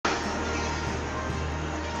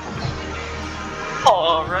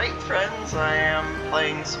Alright friends, I am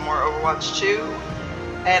playing some more Overwatch 2,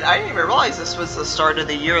 and I didn't even realize this was the start of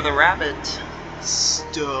the Year of the Rabbit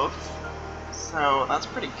stuff, so that's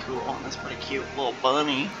pretty cool. That's pretty cute little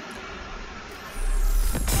bunny.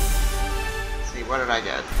 Let's see, what did I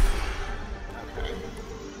get? Okay.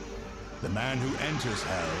 The man who enters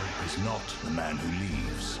hell is not the man who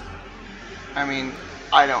leaves. I mean,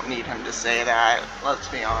 I don't need him to say that, let's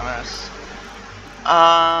be honest.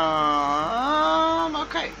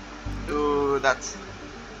 Okay. Ooh, that's...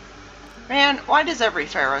 Man, why does every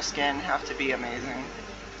Pharaoh skin have to be amazing?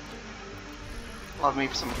 Love me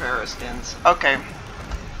some Pharaoh skins. Okay.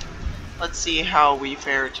 Let's see how we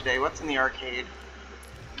fare today. What's in the arcade?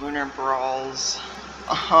 Lunar Brawls.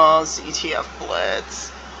 CTF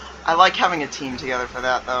Blitz. I like having a team together for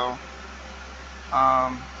that, though.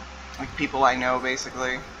 Like people I know,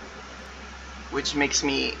 basically. Which makes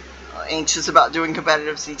me anxious about doing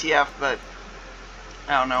competitive CTF, but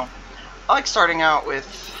I don't know. I like starting out with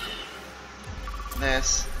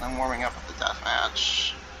this and warming up with the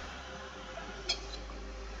deathmatch.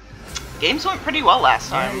 Games went pretty well last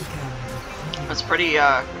time. I was pretty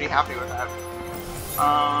happy with that.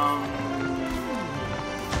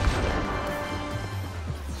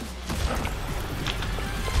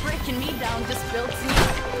 Breaking me down just builds me.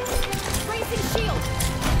 Raising shield.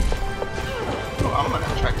 Ooh, I'm gonna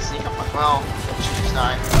try to sneak up on. Well, she just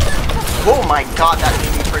died. Oh my god, that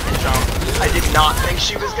made me freaking jump. I did not think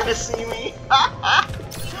she was gonna see me.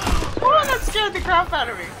 Oh, that scared the crap out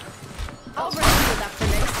of me. I'll rescue that for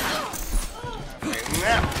next time. Okay,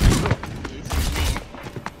 now.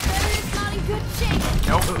 There is not in good shape.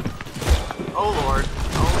 Nope. Oh lord.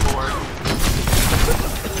 Oh lord.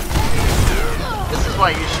 This is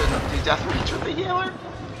why you shouldn't do deathmatch with a healer.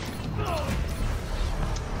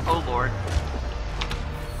 Oh lord.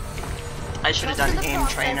 I should have done aim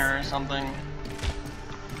trainer or something.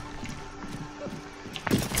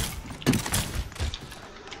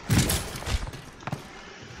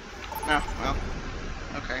 Oh, well.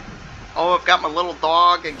 Okay. Oh, I've got my little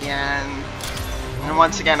dog again. And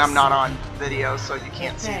once again, I'm not on video, so you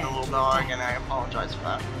can't see the little dog, and I apologize for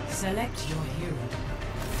that. Select your hero.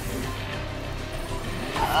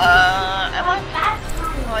 I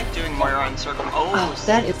like doing more on circle. Oh,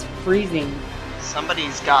 that is freezing.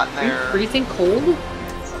 Somebody's got their... Freezing cold?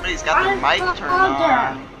 Somebody's got their mic turned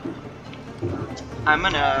on. I'm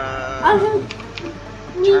gonna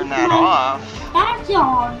turn that off. That's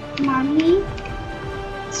on, mommy.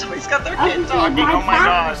 Somebody's got their kid talking, oh my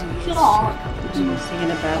god.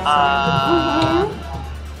 Singing a bad song.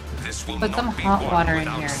 This will Put not some be hot won water in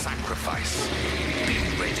without here. sacrifice. Be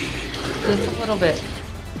ready. Just a little bit.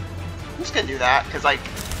 I'm just gonna do that, because I...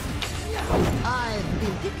 I've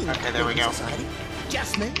been thinking Okay, there we go.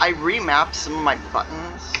 Jasmine. I remapped some of my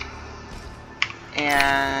buttons,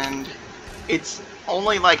 and it's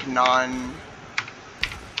only like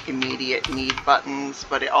non-immediate need buttons,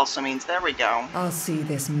 but it also means, there we go. I'll see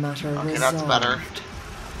this matter Okay, resolved. that's better.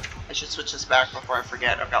 I should switch this back before I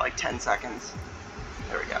forget. I've got like 10 seconds.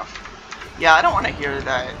 There we go. Yeah, I don't want to hear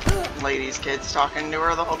that lady's kids talking to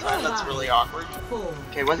her the whole time. That's really awkward.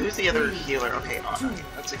 Okay, who's the other healer? Okay, Anna.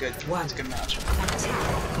 That's a good match.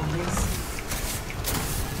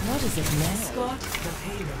 What is it, mascot? The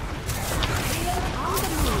payload. On the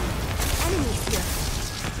move. Enemies here.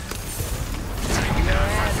 Your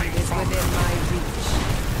end is within my reach.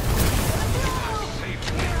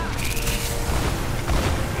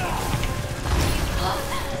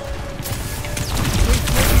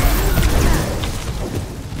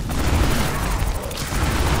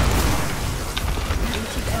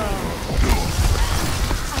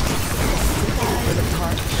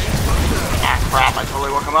 Ah, crap, I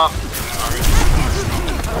totally woke him up.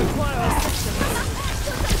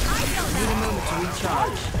 Need a moment to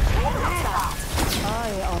recharge. I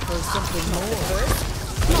offer something more.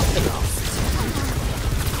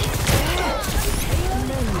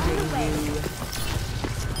 Mending you.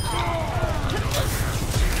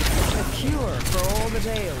 A cure for all the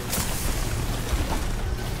tales.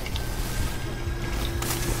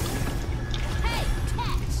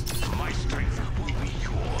 My strength will be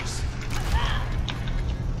yours.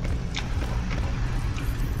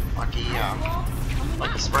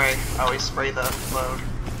 Lucky spray. I always spray the load.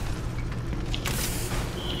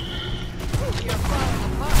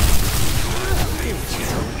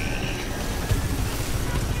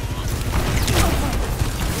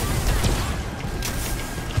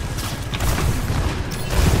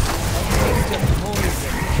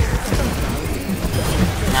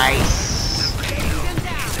 Nice.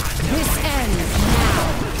 This ends now.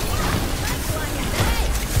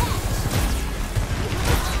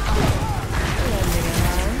 Let me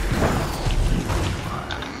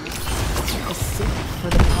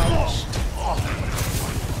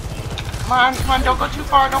come on, don't go too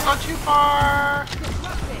far, don't go too far!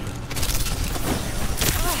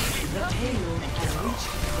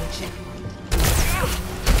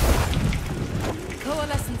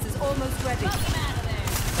 Coalescence is almost ready.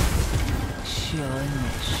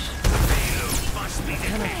 Shonish. I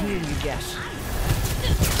cannot hear you yet.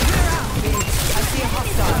 I see a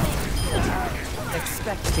hostile.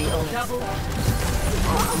 Expect the only.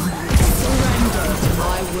 Surrender to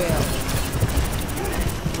my will.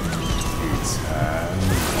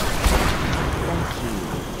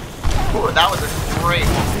 Ooh, that was a great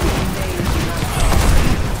one.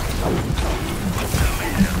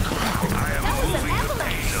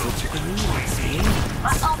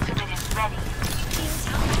 My ultimate is ready.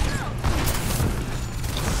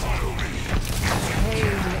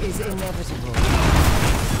 Pain is inevitable.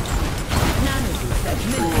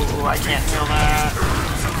 Ooh, I can't feel that.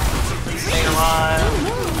 Please stay alive.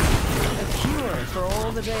 A cure for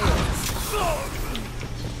all the days.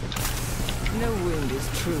 No wound is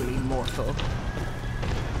truly mortal.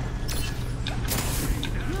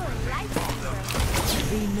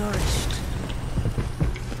 Be nourished.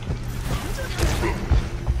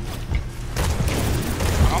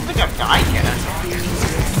 I don't think I've died yet.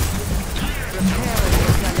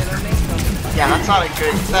 Yeah, that's not a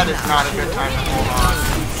good, that is not a good time to hold on.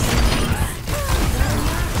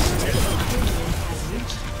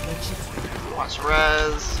 Watch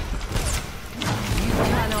res. You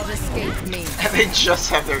cannot escape me. And they just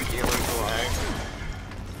have their healers away.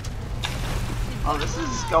 Oh, this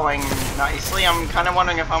is going nicely. I'm kind of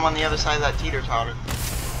wondering if I'm on the other side of that teeter-totter.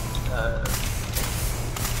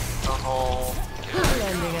 The whole,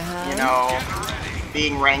 you know,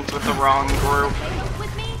 being ranked with the wrong group.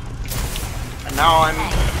 And now I'm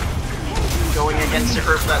going against a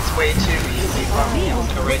group that's way too easy for me.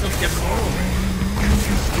 The way too difficult.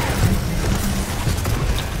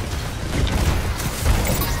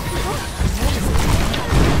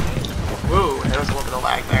 Woo, there was a little bit of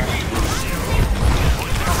lag there.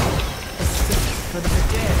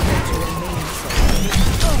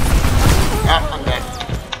 Ah, I'm dead.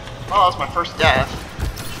 Oh, that was my first death.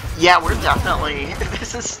 Yeah, we're definitely...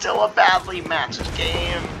 This is still a badly matched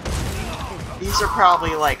game. These are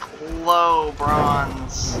probably like low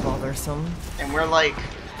bronze. Bothersome. And we're like...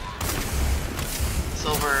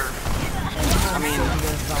 silver... I mean,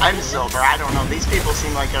 I'm silver, I don't know. These people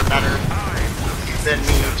seem like they're better than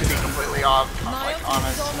me, to be completely honest.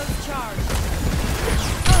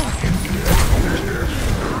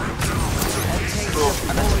 Cool,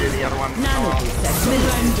 and let's do the other one. I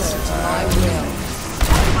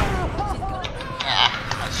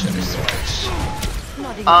should have switched.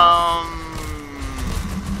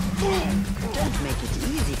 Don't make it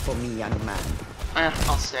easy for me, young man.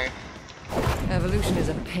 I'll stay. Evolution is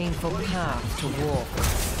a painful path to walk.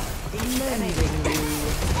 Ending you.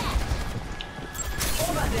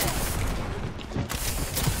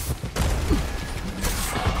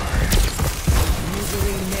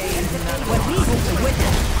 Misery made when people with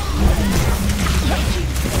it.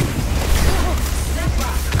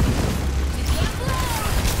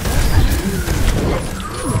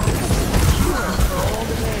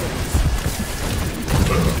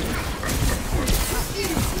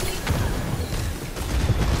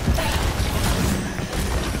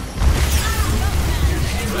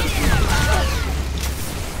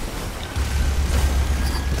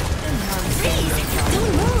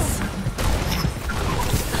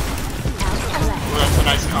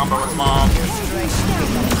 Combo with mom.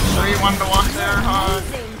 Sure you wanted to walk there, huh?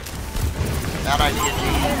 Bad idea,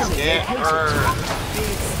 jeez. Get her.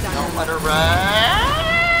 Don't let her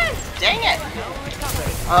rest. Dang it.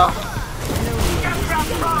 Oh.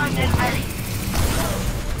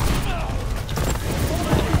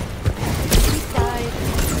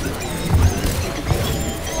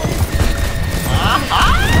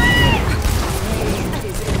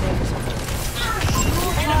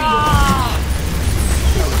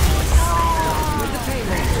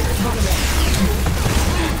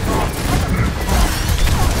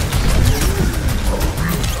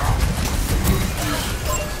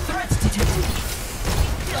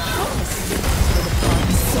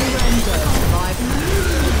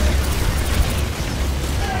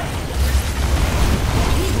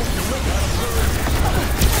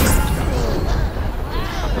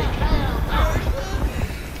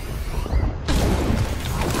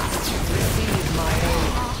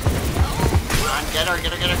 Get her.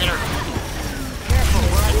 Careful,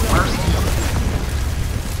 we're at mercy.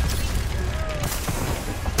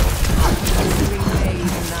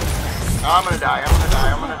 Oh, I'm gonna die.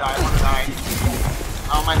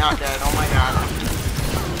 Oh, am I not dead? Oh my god.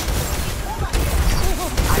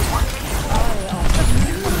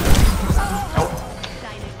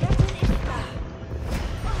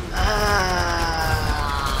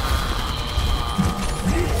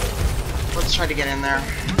 try to get in there.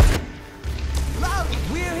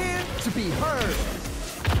 We're here to be heard.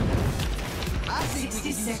 I think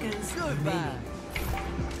 60 seconds. Goodbye.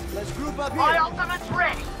 Let's group up My here. ultimate's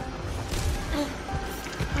ready.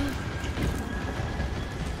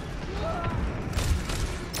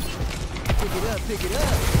 Pick it up, pick it up.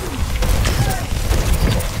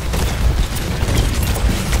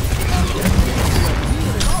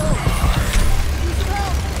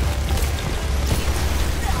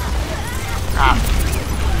 Ah.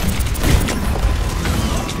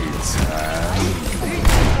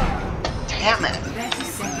 Damn it. 30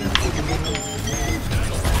 seconds.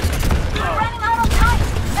 We're running out of time.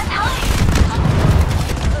 Let's hurry.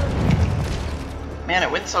 Man,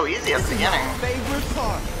 it went so easy at the beginning. Favorite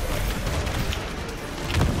part.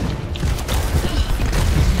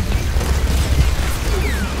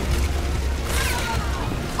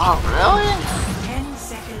 Oh, really? 10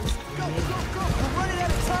 seconds. Go, go, go. We're running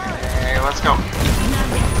out of time. Hey, let's go.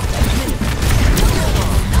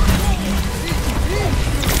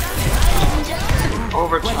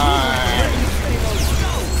 Overtime.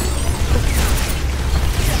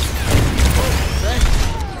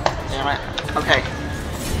 Damn it. Okay.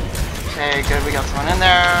 Okay, good. We got someone in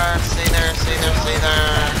there. Stay there, stay there, stay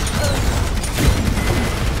there.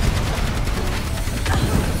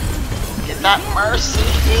 Get that mercy.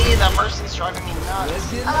 That mercy's driving me nuts. Let's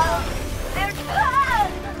get They're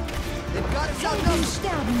done. They've got us outnumbered.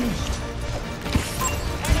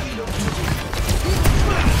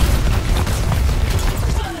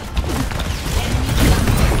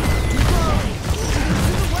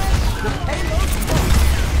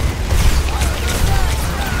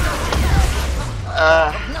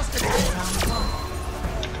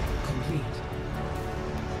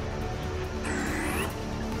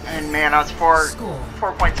 And man, I was four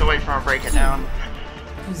points away from a break it down.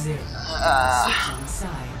 2-0. Switching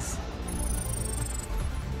sides.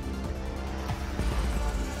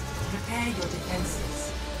 Prepare your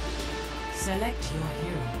defenses. Select your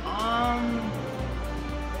hero.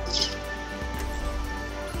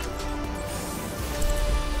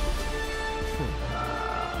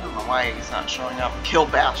 I don't know why he's not showing up. Kill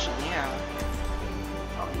Bastion, yeah.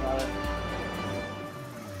 Talk about it.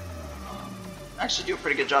 I actually do a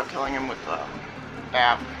pretty good job killing him with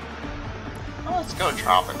BAP. Oh, let's go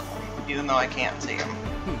Tropical, even though I can't see him.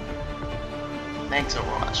 Thanks,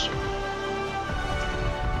 Overwatch.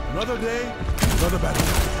 Another day, another battle.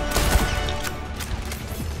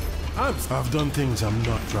 I've done things I'm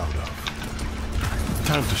not proud of.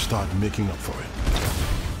 Time to start making up for it.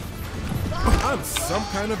 I'm some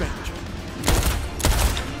kind of angel.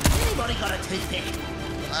 Anybody got a toothpick?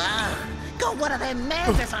 Got one of them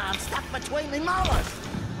mantis arms stuck between me molars.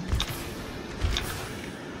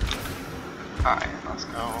 Alright, let's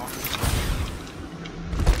go.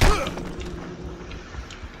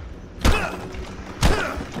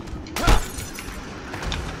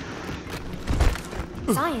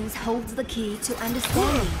 Science holds the key to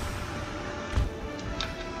understanding.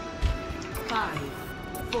 5,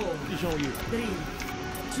 4, 3,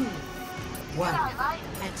 2, 1.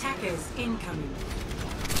 Attackers incoming.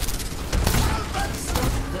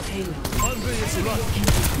 Stop the payload.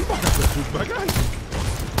 You might have to shoot back at him.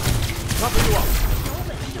 Cover you up.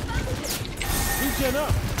 Regen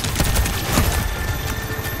up.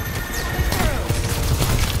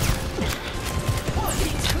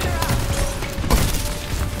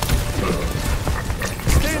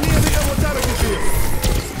 Stay near the immortality field.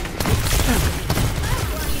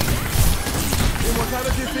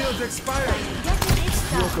 Immortality field's expired.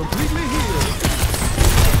 You're completely healed.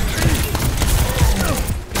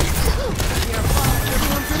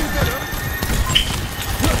 Everyone feeling better?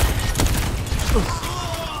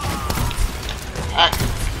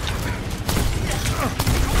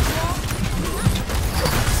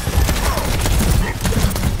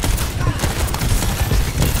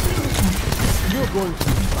 You're going to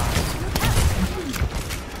be fine.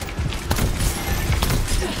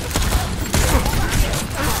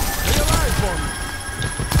 Stay alive for me.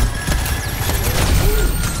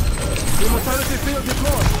 Immortality field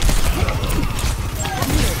deployed.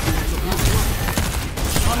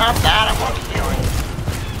 Not that, I want healing.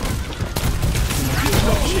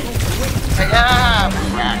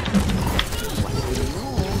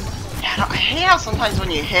 Yeah, I hate how sometimes when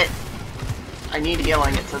you hit I need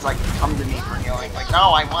healing, it says like come to me for healing. Like,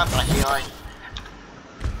 no, I want the healing.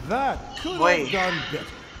 That could Wait. have done better.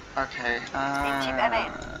 Okay, we're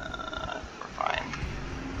fine.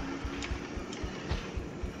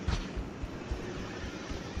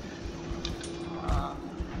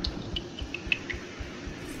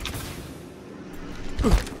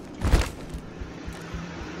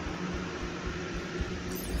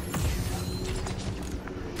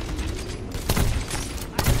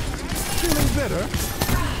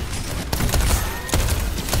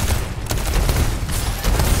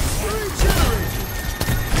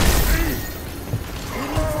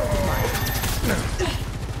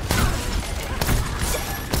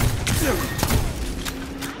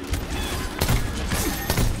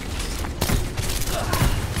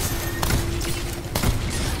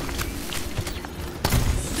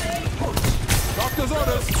 those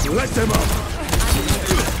orders. Let them up.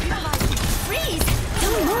 Freeze!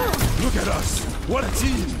 Don't move! Look at us. What a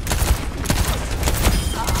team.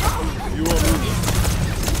 You are moving.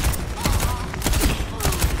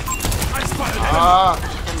 I spotted enemy. Ah,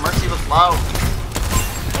 Mercy was low.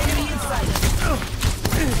 Enemy inside.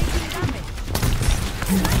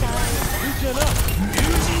 Regen up.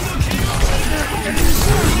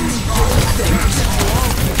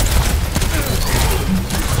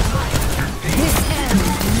 This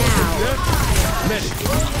ends now. Medic.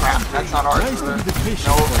 Crap, that's not ours. Nice to be the patient.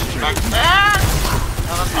 No, back there.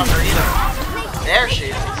 No, that's not her either. There she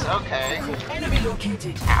is. Okay. Enemy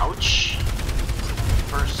located. Ouch.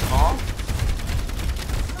 First of all.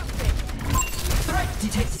 Threat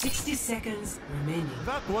detect 60 seconds remaining.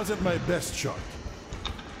 That wasn't my best shot.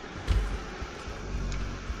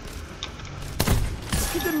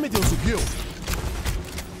 Que te meteu subiu?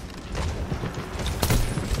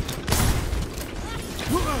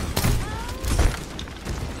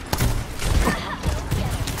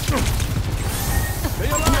 Stay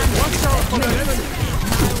alive! Watch out for that enemy!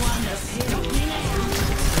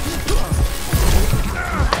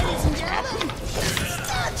 Ladies and gentlemen,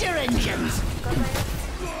 start your engines.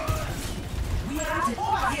 We have it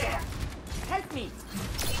over here. Help me!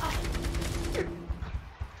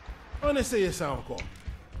 On essaye ça encore.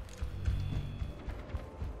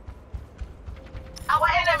 Our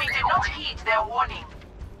enemy did not heed their warning.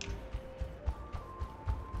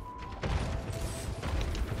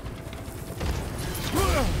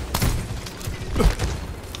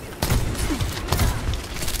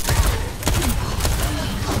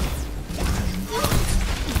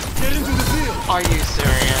 Get into the field! Are you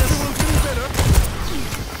serious? Everyone's getting better.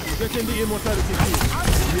 Get in the immortality field.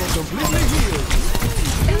 You are completely healed.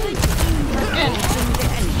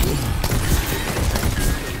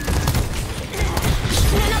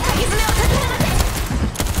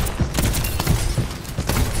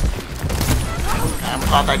 I'm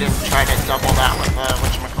glad I didn't try to double that with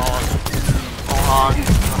whatchamacallit. Hog.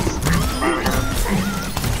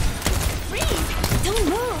 Freeze! Don't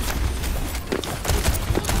move!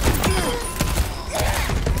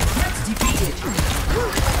 Threat defeated.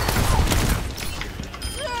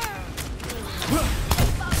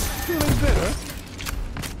 Feeling better?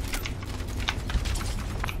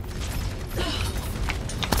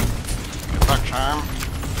 Good luck, Charm.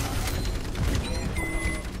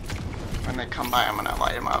 When they come by, I'm gonna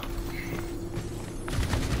light them up.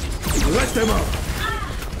 Let them up!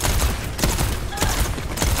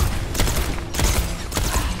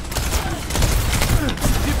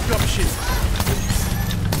 Keep drop shit.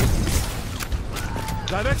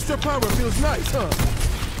 That extra power feels nice, huh?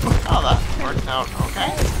 Oh, that worked out okay.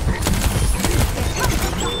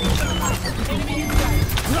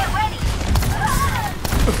 Get ready!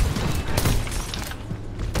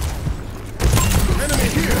 Enemy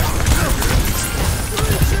here!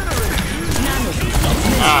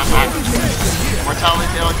 Mortality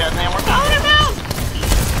field, getting the mortality field!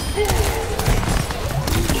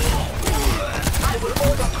 I will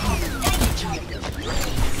overcome.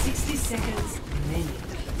 60 seconds remaining.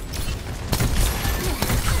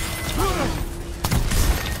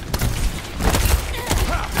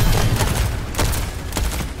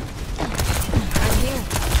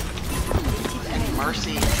 And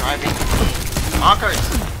Mercy driving bonkers.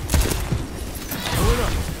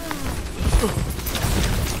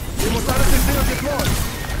 Immortality field deployed!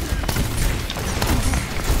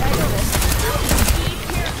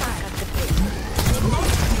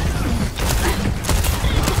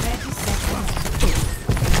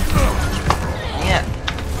 Yeah.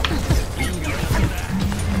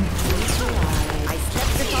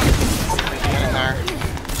 Get in there.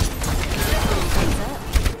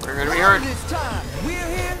 We're gonna be heard. It's time. We're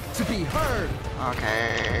here to be heard.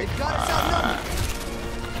 Okay.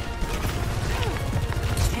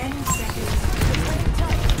 10 seconds.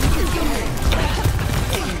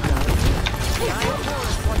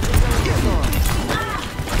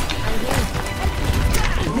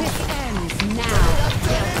 This ends now.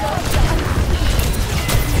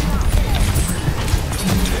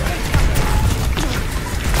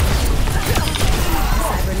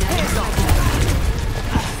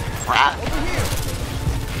 Crap.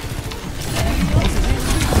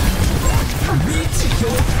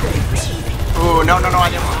 Ooh, no, I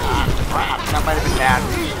didn't want that. Crap, that might have been bad.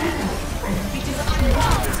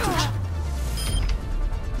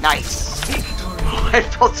 Nice. I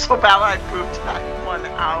felt so bad when I pooped that one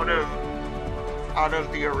out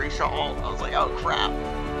of the Orisha ult. I was like, oh crap.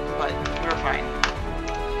 But we were fine.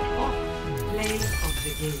 Play of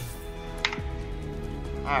the game.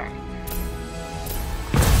 Alright.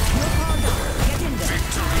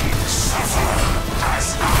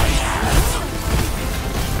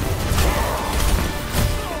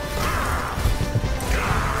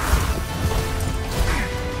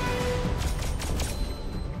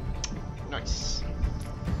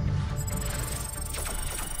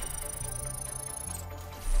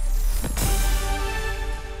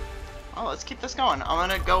 going. I'm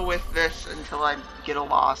gonna go with this until I get a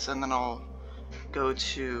loss, and then I'll go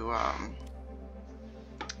to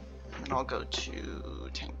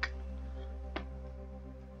tank.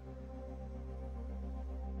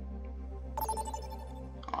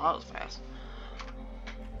 Oh, that was fast.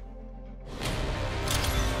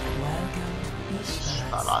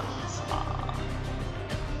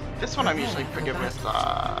 This one I'm usually pretty good with.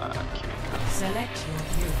 Select your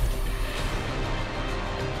hero.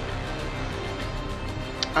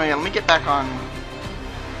 Oh yeah, let me get back on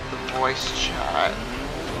the voice chat.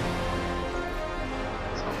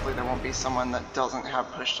 So hopefully there won't be someone that doesn't have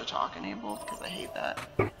push to talk enabled, because I hate that.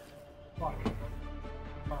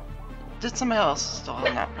 Did somebody else still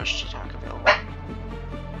have that push to talk available?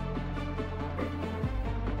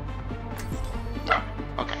 No.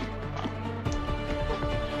 Okay.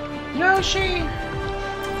 Yoshi!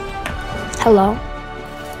 Hello.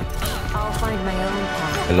 I'll find my own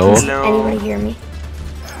path. Hello? Hello. Anybody hear me?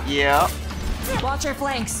 Yeah. Watch your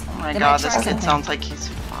flanks. Oh my They god, might this try kid something. sounds like he's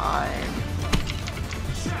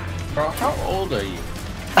 5. Bro, how old are you?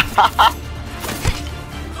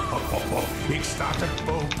 Kickstarter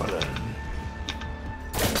open.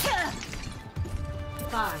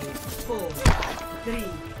 5, 4, 3,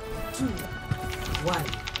 2, 1.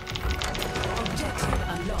 Objective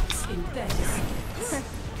unlocks in 30 seconds.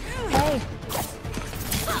 Hey.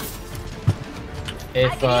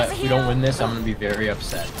 If we don't win this, I'm gonna be very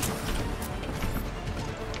upset.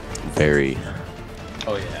 Very.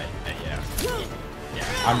 Oh yeah.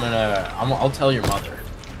 I'll tell your mother.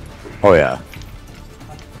 Oh yeah.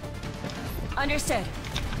 Understood.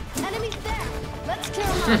 Enemies there. Let's kill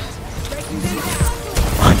them. Breaking them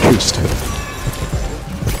down. Understood.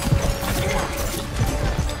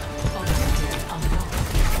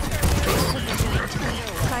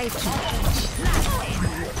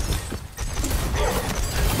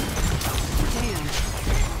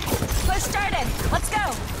 Push started. Let's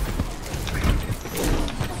go.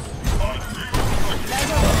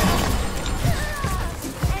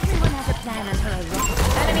 Everyone has a plan until I rock.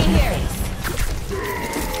 Enemy here.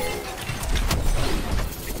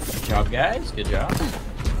 Good job, guys. Good job.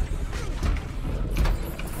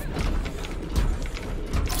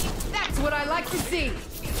 That's what I like to see.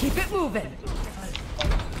 Keep it moving.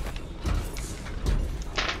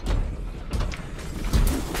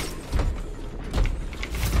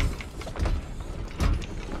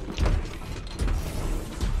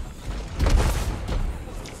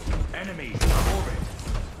 Enemies are orbit.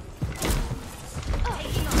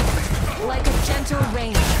 Like a gentle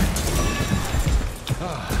rain.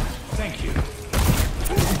 Thank you.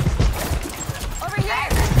 Over here.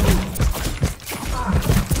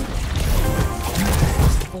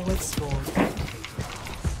 Forward spawn.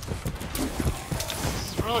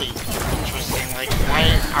 It's really interesting. Like, why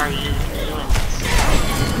are you doing this?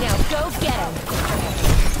 Now go get him.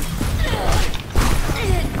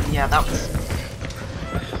 Yeah, that was.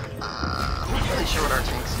 I'm not really sure what our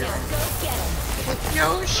tank's doing.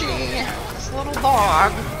 Yoshi, this little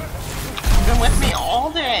dog, has been with me all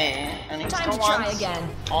day, and he Time still to try wants again.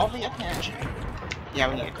 all the attention. Yeah,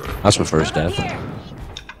 we need a group. That's my first death.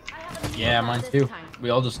 Yeah, mine too. We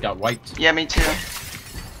all just got wiped. Yeah, me too.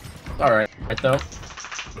 Alright, though.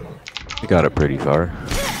 We got it pretty far.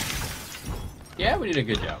 Yeah, we did a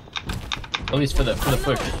good job. At least for the first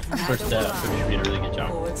push, we did a really good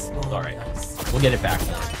job. Alright. We'll get it back.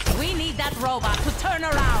 We need that robot to turn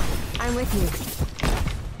around. I'm with you.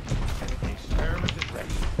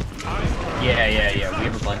 Yeah. We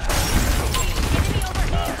have a bunch.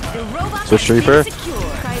 The robot Switch has been Reaper. secured.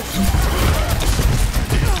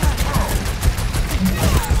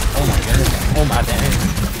 Oh my goodness. Oh my dang.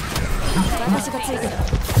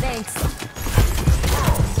 Thanks.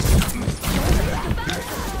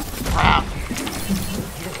 Crap.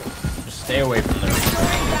 Just stay away from them.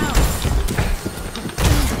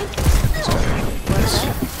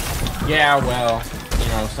 Yeah, well, you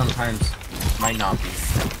know, sometimes might not be.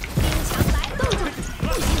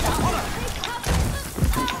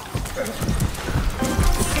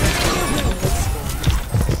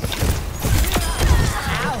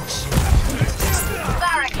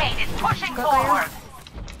 Barricaded. Pushing forward.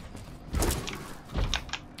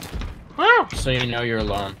 So you know you're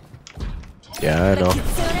alone. Yeah, I know.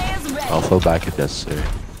 I'll fall back if necessary.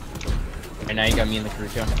 And now you got me in the crew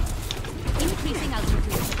show. Increasing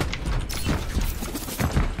altitude.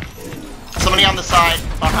 Somebody on the side,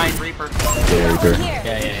 behind Reaper. Yeah, Reaper.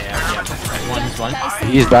 Yeah. One's one.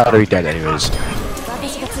 He's battery dead anyways.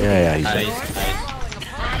 Yeah, he's dead. Nice.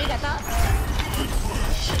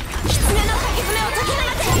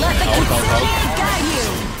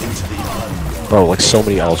 Bro, like so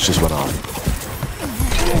many ults just went off.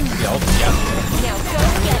 the ult, yeah. Now go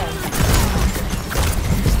get him.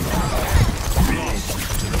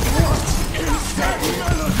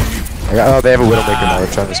 Oh, they have a Widowmaker now.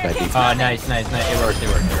 They're trying to snipe you. Nice. It worked.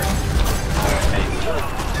 Nice.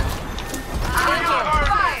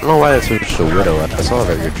 I don't know why they switched to Widow. That's not a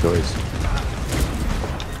very good choice.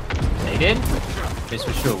 They did? They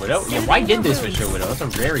switched to a Widow? Yeah, why did they switch to a Widow? That's a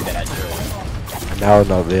very bad choice. And now,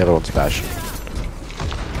 no, the other one's Bastion.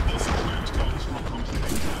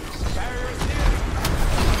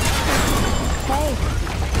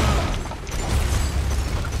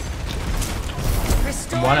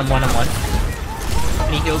 I'm one.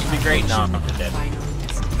 Any heals would be great? No, I'm dead.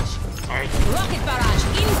 Rocket barrage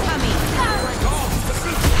incoming.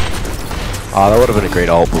 That would have been a great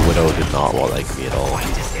ult, but Widow did not like me at all.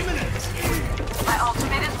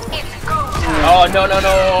 Oh, no. I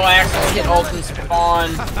accidentally hit ult and spawn.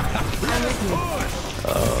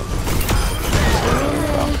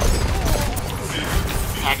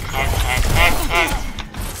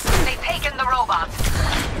 They've taken the robot.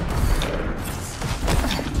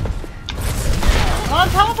 Come on,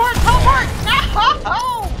 teleport! No!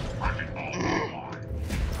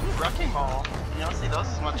 Wrecking ball. You don't see those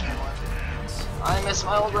as much anymore. I miss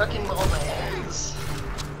my old wrecking ball days.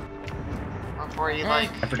 Before you like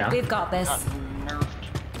We've got this. got nerfed.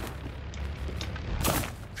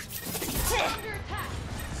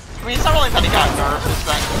 I mean, it's not really that he got nerfed, it's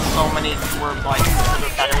that so many were like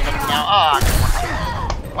better than him now.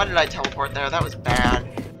 Why did I teleport there? That was bad.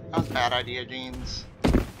 That was a bad idea, Jeans.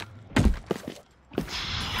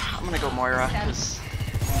 I'm gonna go Moira, because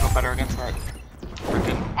I'm gonna go better against that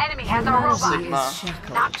freaking Enemy has a robot. Sigma.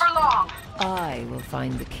 Not for long. I will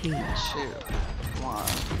find the key. 2, 1,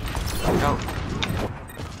 go.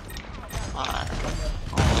 5,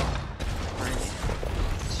 4, 3,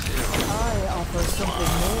 2. I offer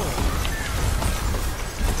something more.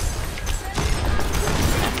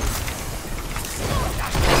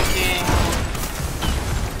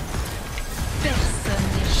 Personne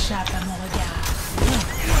n'échappe à mon regard.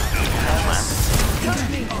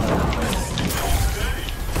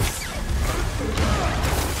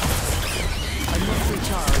 I must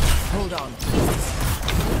recharge. Hold on.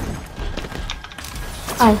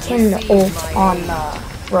 I can ult on the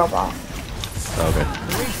robot. Okay.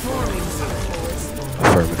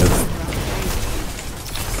 Affirmative.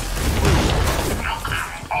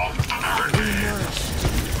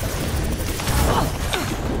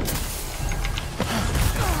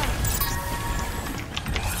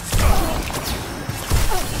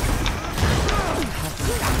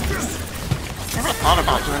 I never thought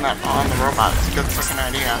about doing that on the robot. It's a good freaking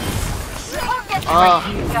idea.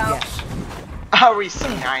 Are we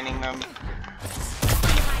C9ing them?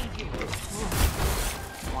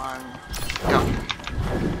 1, go.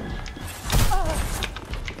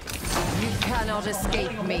 You cannot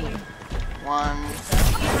escape me. 1,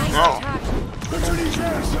 go.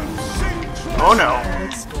 Oh no.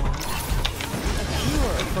 A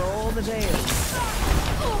cure for all the days.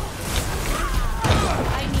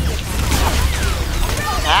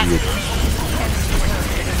 Attack.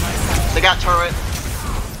 They got turret.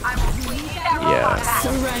 Yeah.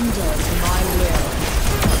 Surrender to my will.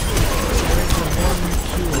 There is one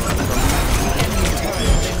cure for any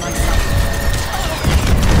turret in my sight.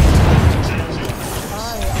 I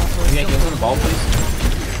offer Can you get on the ball, please?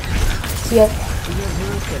 Yep. You're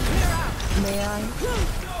broken. May I?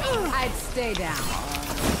 I'd stay down.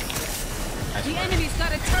 The enemy's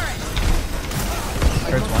got a turret. I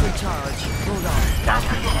must recharge. Hold on.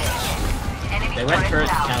 They went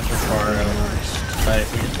first to counter for but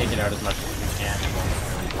if we just take it out as much as we can, it won't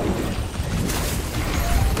really.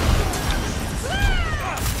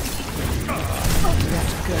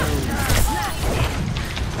 Let's go.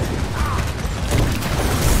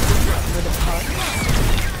 For the punch.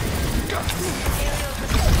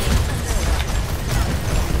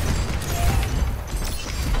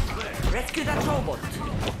 Rescue that robot.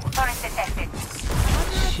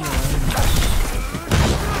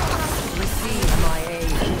 Receive my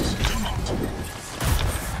aid.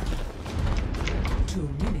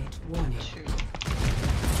 2-minute warning.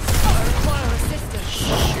 I require assistance.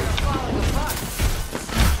 You're falling apart.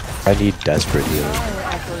 I need desperate healing. I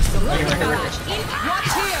offer something.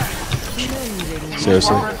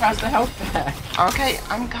 Seriously? Pass the health back. Okay,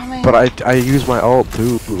 I'm coming. But I use my ult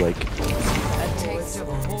too, like, A taste of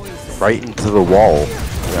poison. right into the wall.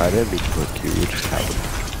 Yeah, I didn't mean to put Q, it just happened.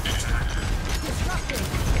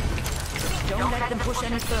 Don't let them push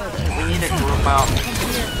any further. We need a group out.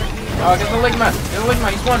 Oh, get the Ligma!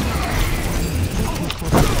 He's one!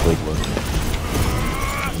 Ligma.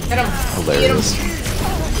 Hit him! Hilarious.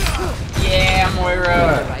 Yeah,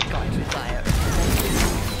 Moira!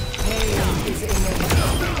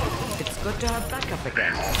 off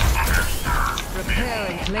again.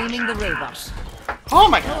 Preparing claiming the robot. Oh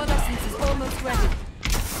my god. Coalescence is almost ready.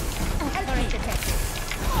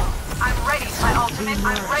 I'm ready. My ultimate.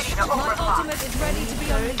 I'm ready to My overclock. ultimate is ready to be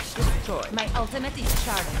unleashed. My ultimate is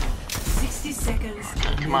charging. 60 seconds.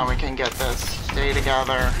 Come on, we can get this. Stay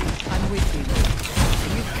together. I'm with you.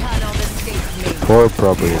 You cannot escape me. Poor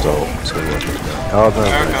probably is all. So what is that? Oh no.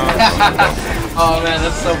 There it goes. Oh man,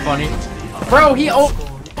 that's so funny. Bro,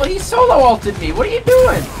 he solo ulted me. What are you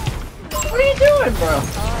doing? What are you doing, bro?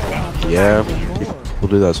 Yeah, we'll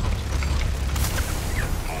do this.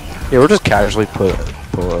 Yeah, we're just casually pushing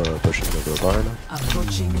the robot right now.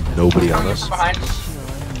 Nobody on us. Behind.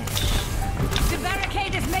 The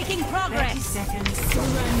barricade is making progress. 30 seconds.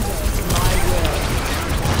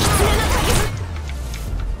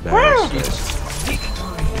 Nice.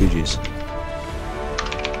 GG's.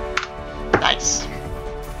 Nice.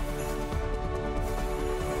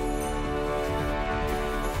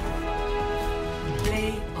 Play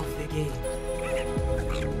of the game.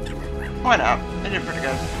 Why not? They did pretty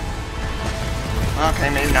good. Okay,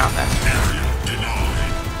 maybe not then.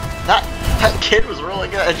 That kid was really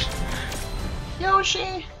good.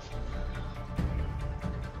 Yoshi.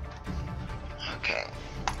 Okay.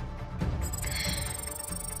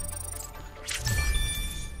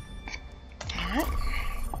 Alright.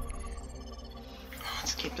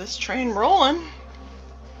 Let's keep this train rolling.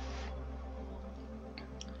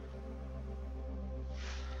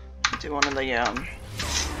 Do one of the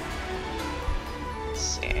let's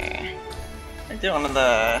see. I do one of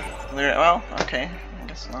the well, okay, I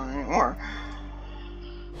guess not anymore.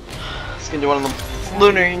 Let's gonna do one of the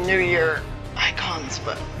Lunar New Year icons,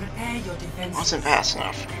 but Prepare your defense. wasn't fast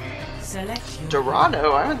enough. Select your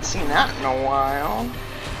Dorado, I haven't seen that in a while.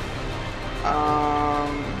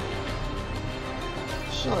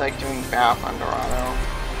 Still like doing Bath on Dorado.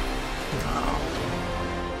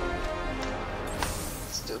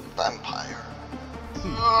 Let's do the Vampire.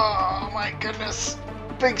 Oh my goodness.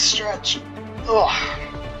 Big stretch. Ugh.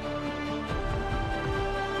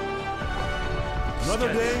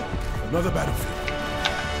 Another day, another battlefield.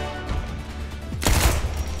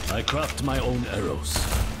 I craft my own arrows,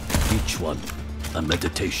 each one a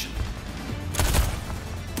meditation.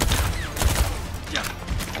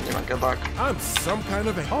 Anyone, good luck. I'm some kind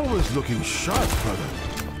of always looking sharp, brother.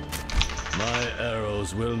 My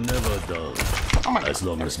arrows will never dull, as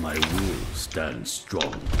long as my will stands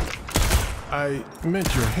strong. I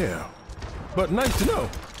meant your hair, but nice to know.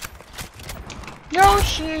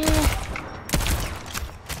 Yoshi!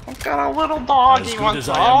 I've got a little dog, As he good wants as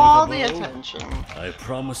I am all with the a bow, attention. I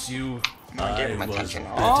promise you, I give him I was attention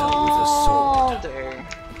better all with a sword. day.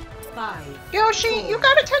 5, Yoshi, you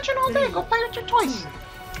got attention all day. Go play with your toys.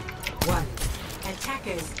 1.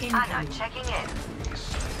 Attackers incoming. I'm checking in.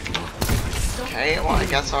 Okay, well I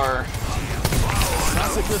guess our...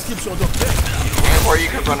 Classic keeps on the Or you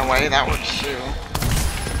could run away, that works too.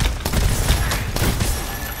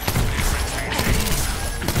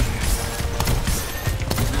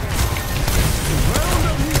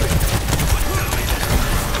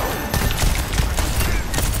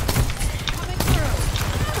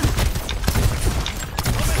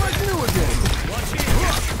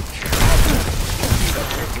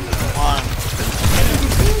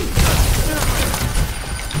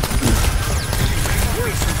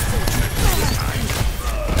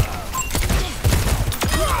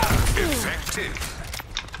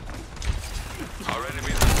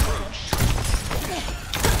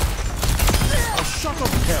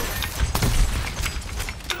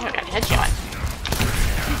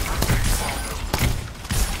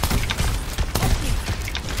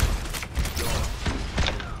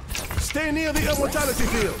 Stay near the immortality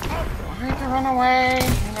field. You can run away,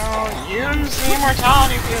 you know, use the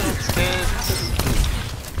immortality fields, kids.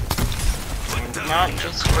 Not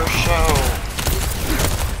just for show.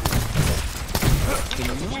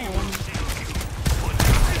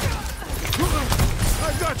 I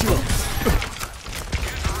got you.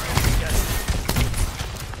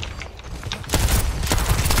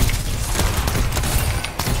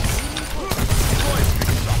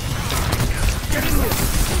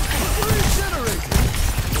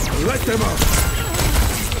 Let them out.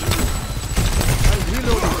 I'm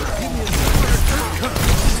reloading.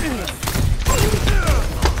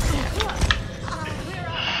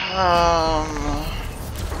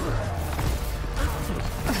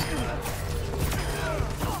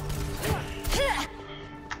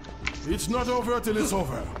 It's not over till it's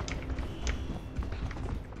over.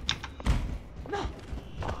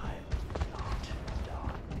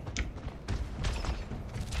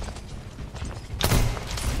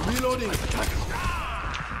 Reloading.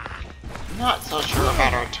 Not so sure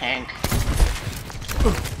about our tank.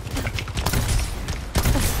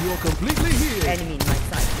 You're completely healed. Enemy in my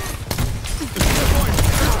sight.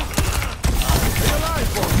 Stay alive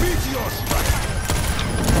for meteor strike.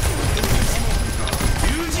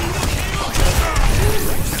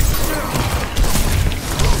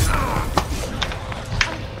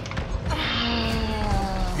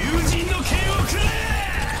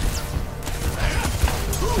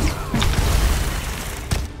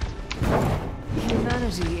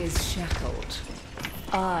 Humanity is shackled.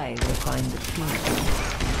 I will find the peace.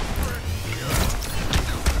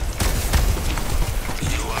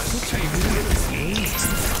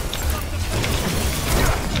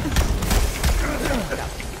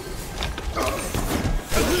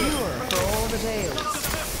 Cure for all the tales.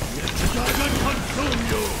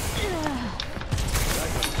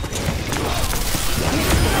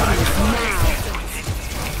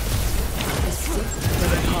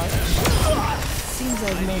 Seems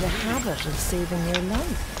I've made a habit of saving your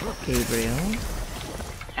life, Gabriel.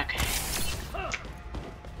 Okay.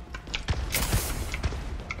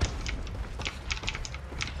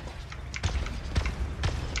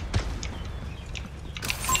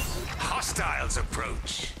 Hostiles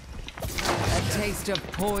approach. A taste of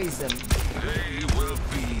poison. They will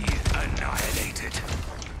be annihilated.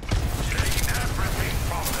 Take everything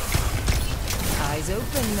from them. Eyes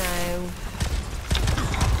open now.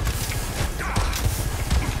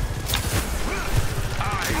 I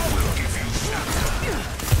will give you shelter.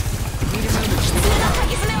 Need a moment.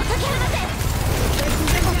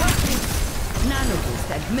 Nanoboost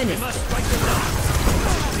administered.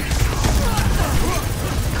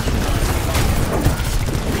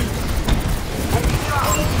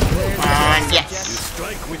 Yes. You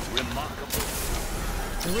strike with remarkable.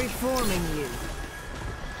 Reforming you.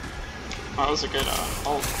 That was a good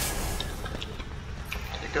ult.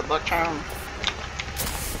 A good luck charm.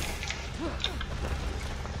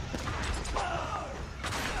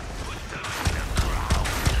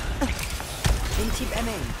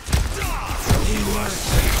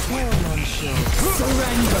 Hormone shield.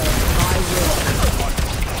 Surrender. I will.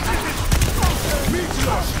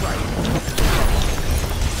 Meteor strike.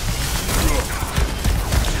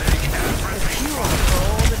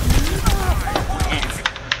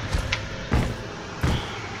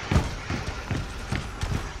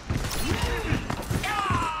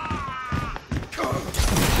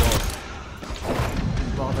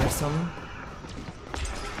 Bothersome.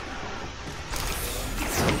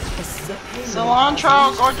 Cilantro,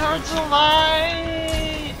 go towards the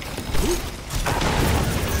light!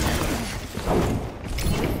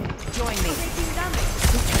 Join me.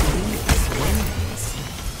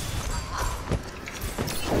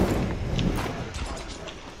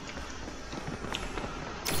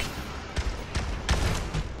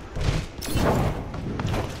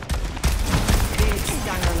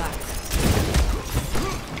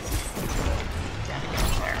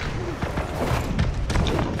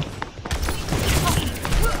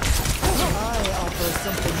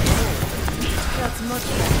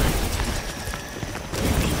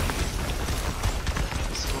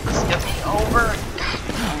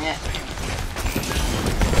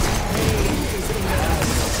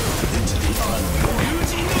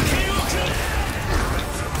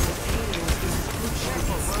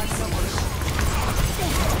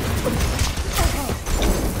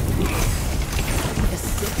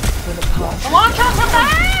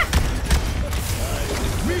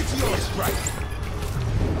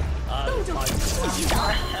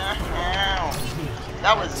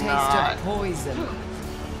 That was not poison.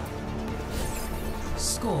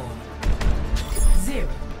 Score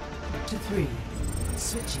 0-3.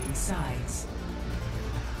 Switching sides.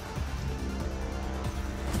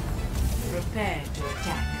 Prepare to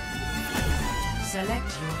attack.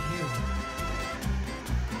 Select your hero.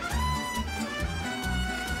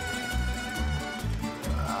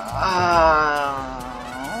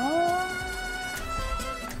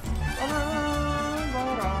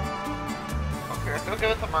 Okay, I feel good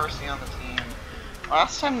with the Mercy on the team.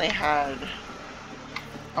 Last time they had...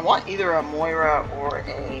 I want either a Moira or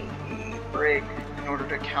a Brig in order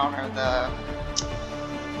to counter the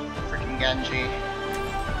freaking Genji.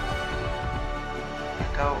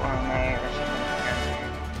 Go Ome or something. Genji.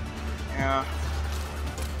 Yeah.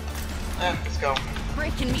 Let's go.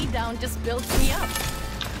 Breaking me down just builds me up.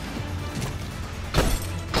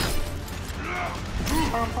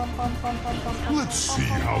 Let's see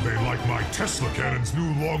how they like my Tesla cannon's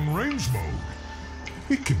new long-range mode.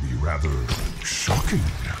 It can be rather shocking.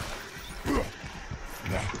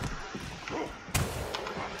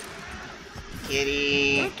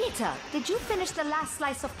 Kitty. Brigitte, did you finish the last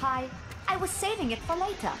slice of pie? I was saving it for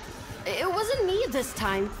later. It wasn't me this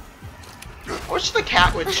time. I wish the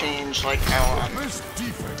cat would change, like how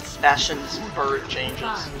Bastion's bird changes.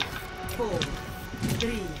 5, 4,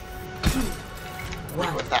 3, 2,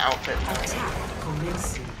 1. With the outfit. Attack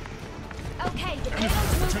commencing. Okay, the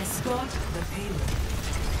payload's moving. Escort the payload.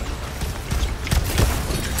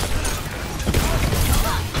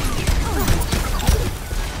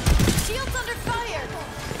 Shield's under fire.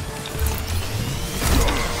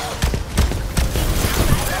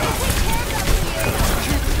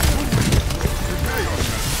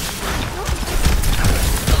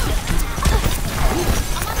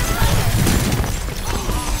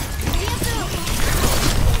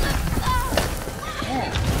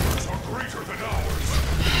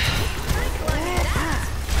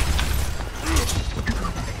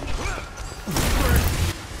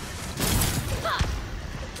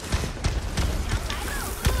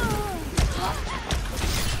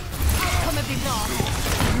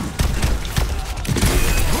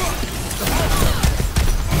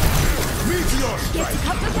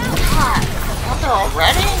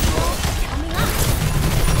 Already?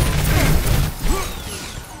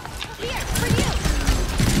 Here, for you.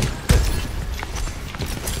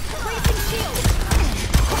 Placing shield.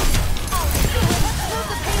 Let's move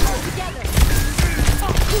the payload together.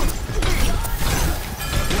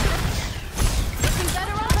 Looking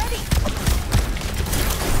better already.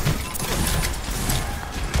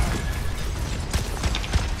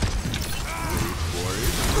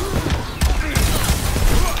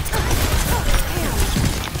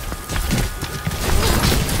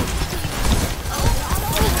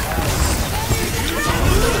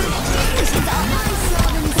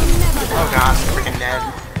 Oh god, I'm freaking dead.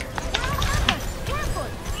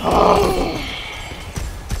 Oh.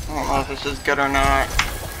 I don't know if this is good or not.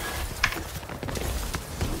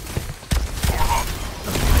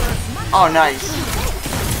 Oh, nice.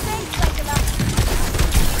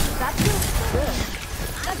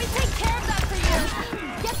 Let me take care of that for you.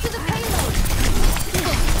 Get to the payload.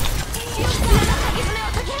 Shield down.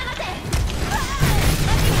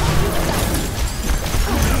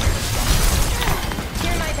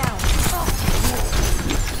 Here my down.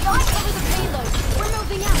 Watch over the payload. We're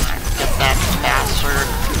moving out. That bastard.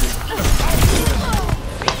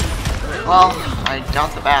 Well, I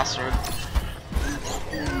dumped the bastard. I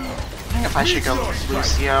think if I should go with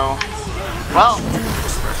Lucio. Well.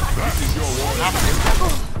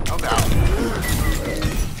 Oh god.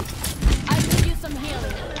 I could use some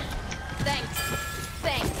healing. Thanks.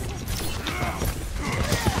 Thanks.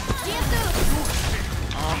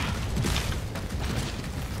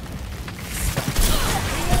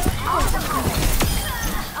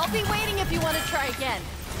 I'll be waiting if you want to try again.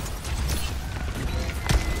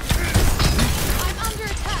 I'm under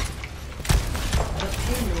attack. The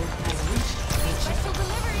payload has reached Special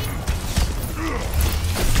delivery.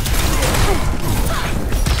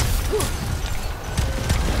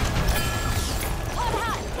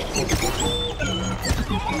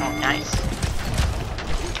 Oh, nice.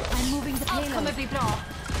 I'm moving the payload. Come bra.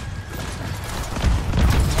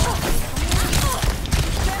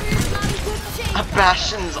 Barrier's not in good shape.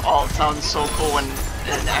 Bastion's ult sounds so cool when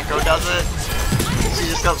an Echo does it. She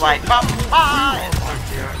just goes like, bah, bah, and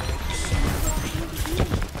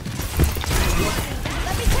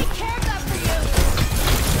Let me take care of that for you.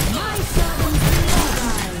 My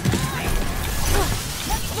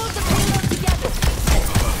Let's move the payload together.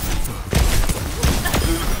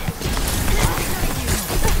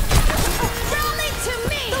 Rally to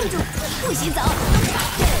me.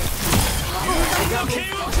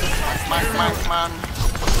 come on.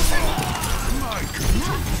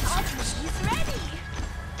 He's ready.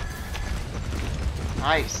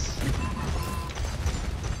 Nice.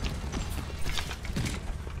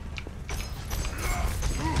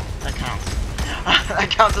 That counts. That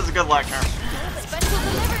counts as a good luck term. Special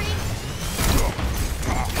delivery.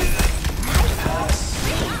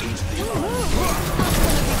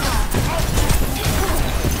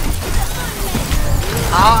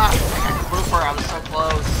 Ah! Blooper, I was so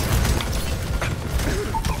close.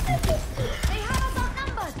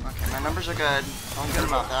 Okay, my numbers are good. I'm good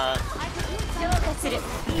about that. That's it.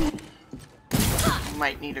 You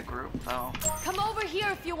might need a group, though. Come over here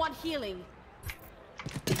if you want healing.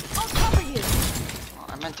 I'll cover you. Well,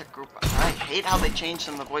 I meant to group. I hate how they changed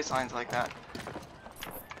some of the voice lines like that.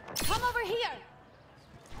 Come over here.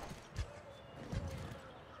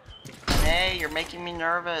 May, you're making me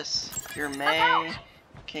nervous. You're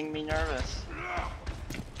making me nervous.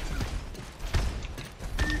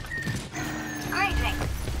 Great.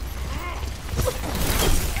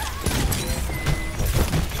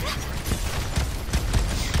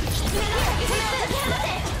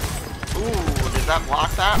 that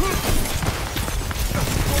block that?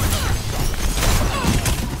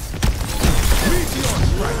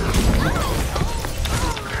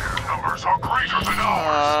 Numbers are greater than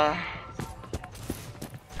ours.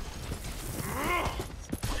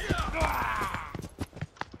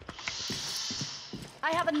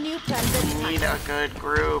 I have a new plan this time. Need a good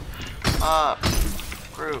group up.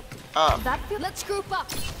 Group up. Let's group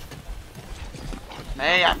up.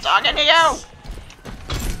 Hey, I'm talking to you!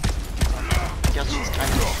 I guess she's kind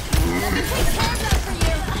of... Let me take care of that for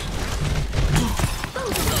you.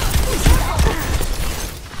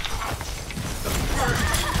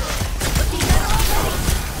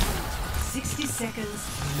 60 seconds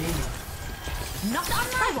remaining. Not on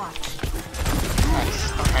my watch. Nice,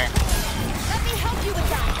 okay. Let me help you with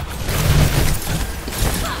that.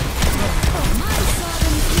 My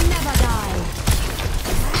servants never die.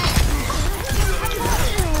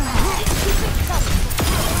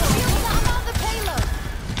 I'm on the payload.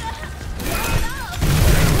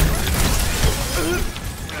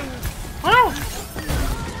 Wow.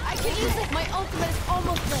 I can use it. My ultimate is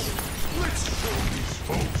almost ready. Let's show these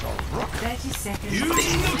foes our rock. 30 seconds.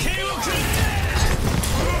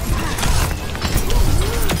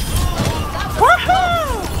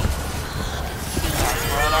 Woohoo! That's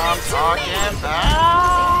what I'm talking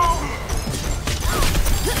about!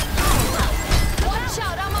 Watch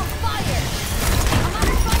out, I'm on fire! I'm on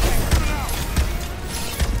fire!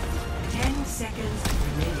 10 seconds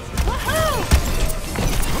remaining. Woohoo!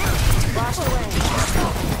 Wash away.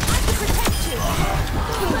 I can protect you!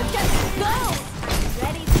 Let's go!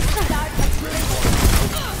 Ready to start a blitz.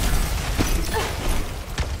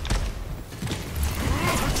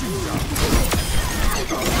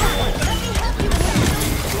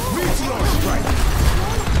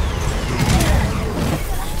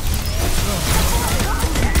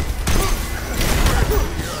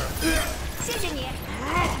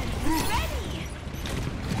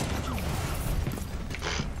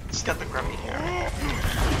 Just got the grubby here.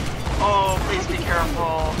 Oh, please be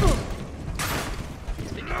careful.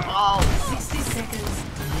 Please be careful. 60 seconds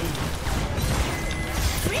remaining.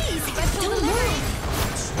 Freeze! Get delivery!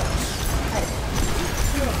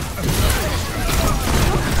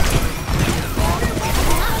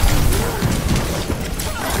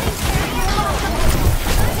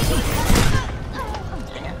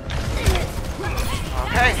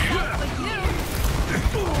 Okay.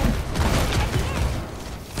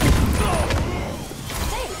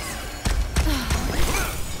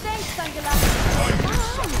 Thanks, Angela.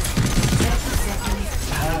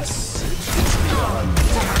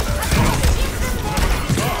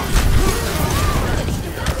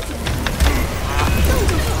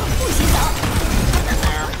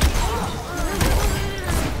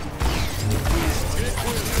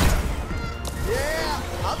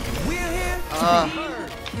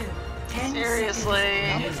 Seriously?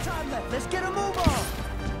 Let's get a move on.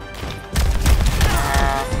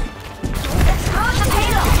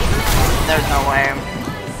 There's no way.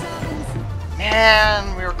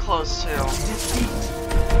 Man, we were close too.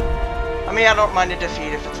 I mean, I don't mind a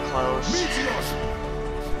defeat if it's close.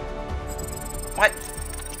 What?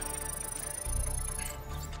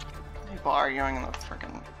 People arguing in the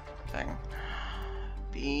freaking thing.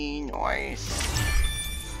 Be nice.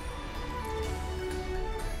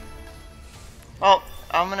 Well,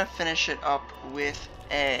 I'm gonna finish it up with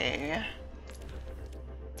a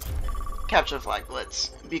capture the flag blitz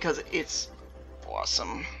because it's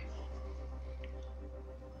awesome.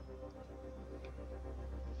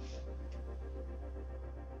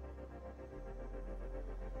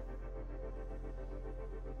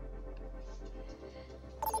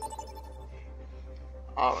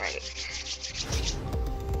 Alright.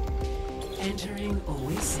 Entering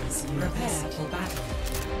Oasis. Prepare for battle.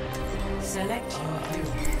 Select your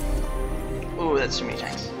hero. Ooh, that's too many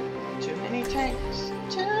tanks. Too many tanks.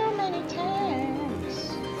 Too many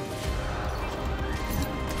tanks.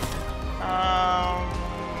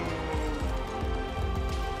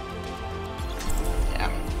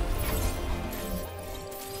 Yeah.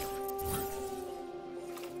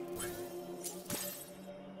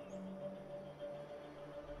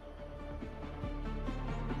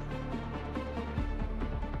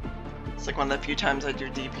 It's like one of the few times I do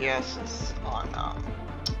DPS is on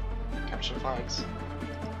capture flags.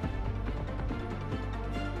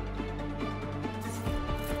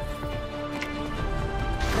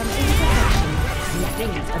 From imperfection, we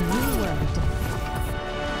think a new world.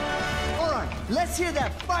 Alright, let's hear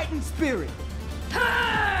that fighting spirit.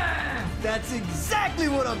 That's exactly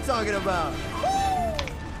what I'm talking about.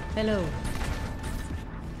 Hello.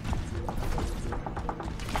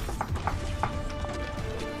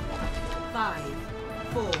 Five.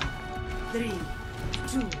 3,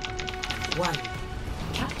 2, 1.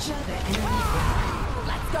 Capture the enemy flag.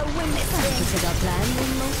 Let's go win this thing. To put our plan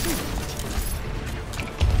in motion.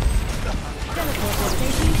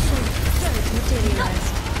 Teleportation should don't materialize.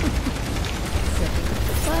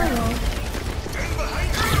 Firewall.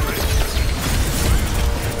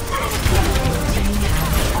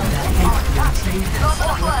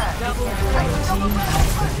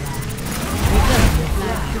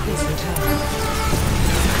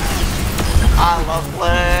 I love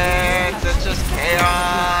Blitz, it's just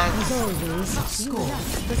chaos. As always, you have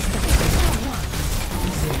the stuff.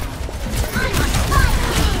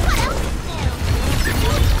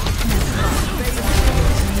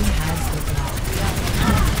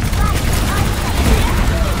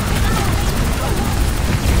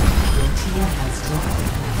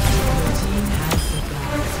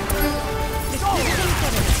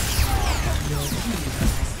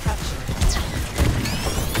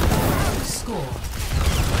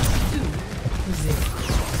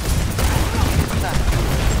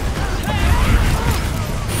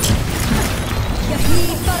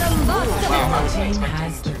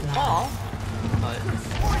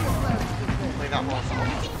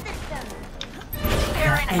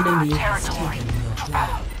 Enemy has taken your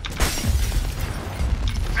flag.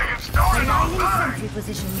 Aligning sentry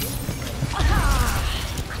positions.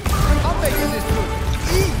 I'm making this look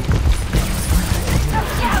easy.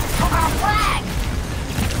 Look out for our flag!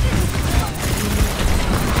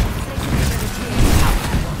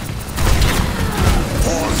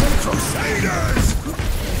 Awesome Crusaders!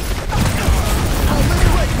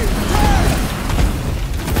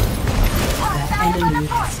 The enemy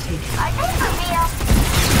has taken.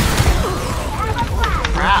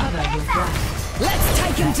 Let's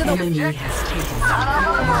take him to the enemy has taken.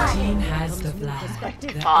 Your team has the flag.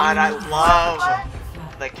 God, I love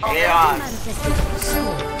the chaos.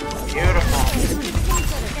 Beautiful.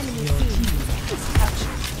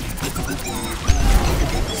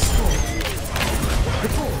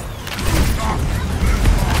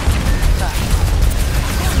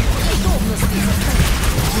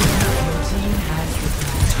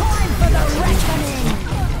 time for the reckoning.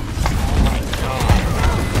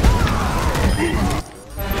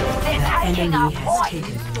 The enemy has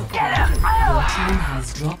taken your flag. Your team has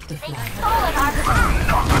dropped the flag.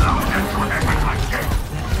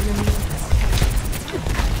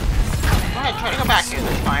 Alright, try to go back here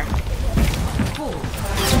this time. Your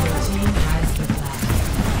team has the flag.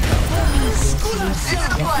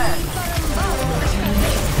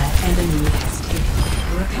 The enemy has taken.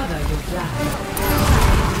 Recover your flag.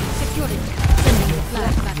 Secure it. Sending your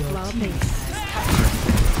flag back to our base.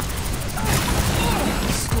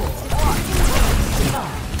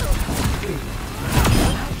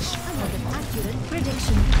 Another accurate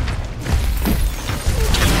prediction.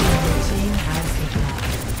 Your team has the flag.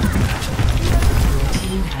 Your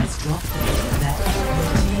team has dropped the flag.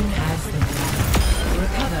 Your team has the flag.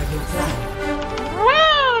 Recover your flag.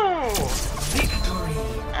 Woo! Victory.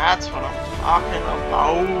 That's what I'm talking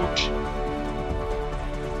about.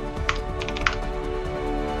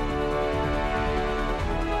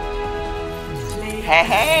 Hey,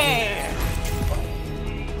 hey!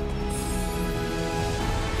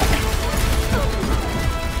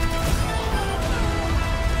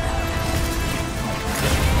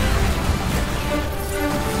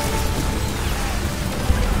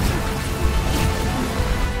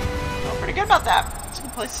 Feel pretty good about that. It's a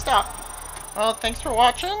good place to stop. Well, thanks for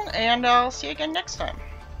watching, and I'll see you again next time.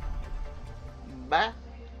 Bye.